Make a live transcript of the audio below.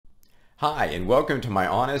Hi, and welcome to my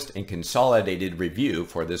honest and consolidated review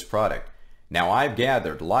for this product. Now, I've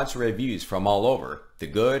gathered lots of reviews from all over, the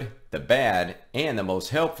good, the bad, and the most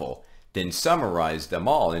helpful, then summarized them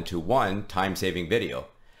all into one time-saving video.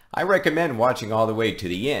 I recommend watching all the way to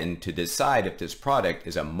the end to decide if this product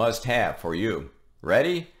is a must-have for you.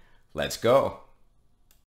 Ready? Let's go!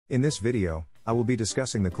 In this video, I will be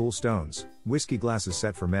discussing the Cool Stones whiskey glasses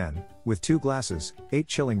set for men, with 2 glasses, 8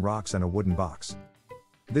 chilling rocks and a wooden box.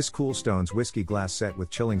 This Cool Stones whiskey glass set with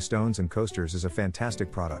chilling stones and coasters is a fantastic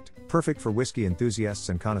product, perfect for whiskey enthusiasts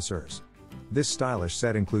and connoisseurs. This stylish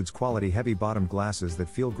set includes quality heavy-bottomed glasses that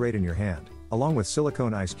feel great in your hand, along with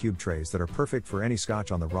silicone ice cube trays that are perfect for any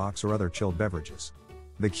scotch on the rocks or other chilled beverages.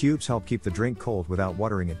 The cubes help keep the drink cold without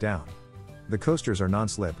watering it down. The coasters are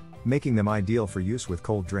non-slip, making them ideal for use with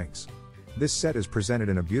cold drinks. This set is presented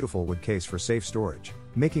in a beautiful wood case for safe storage,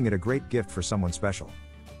 making it a great gift for someone special.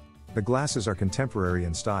 The glasses are contemporary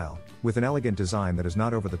in style, with an elegant design that is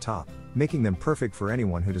not over the top, making them perfect for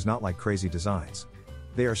anyone who does not like crazy designs.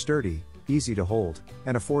 They are sturdy, easy to hold,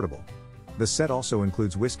 and affordable. The set also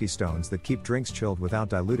includes whiskey stones that keep drinks chilled without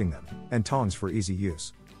diluting them, and tongs for easy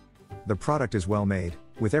use. The product is well made,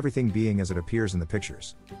 with everything being as it appears in the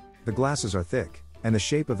pictures. The glasses are thick, and the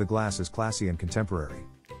shape of the glass is classy and contemporary.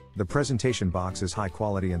 The presentation box is high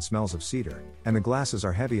quality and smells of cedar, and the glasses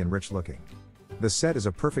are heavy and rich looking. The set is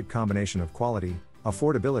a perfect combination of quality,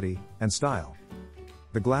 affordability, and style.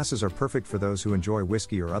 The glasses are perfect for those who enjoy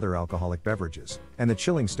whiskey or other alcoholic beverages, and the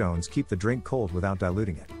chilling stones keep the drink cold without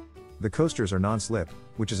diluting it. The coasters are non-slip,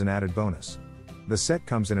 which is an added bonus. The set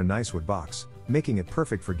comes in a nice wood box, making it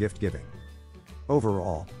perfect for gift giving.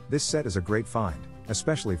 Overall, this set is a great find,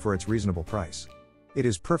 especially for its reasonable price. It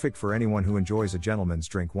is perfect for anyone who enjoys a gentleman's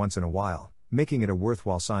drink once in a while, making it a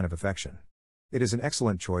worthwhile sign of affection. It is an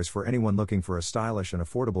excellent choice for anyone looking for a stylish and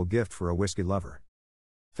affordable gift for a whiskey lover.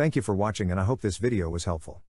 Thank you for watching, and I hope this video was helpful.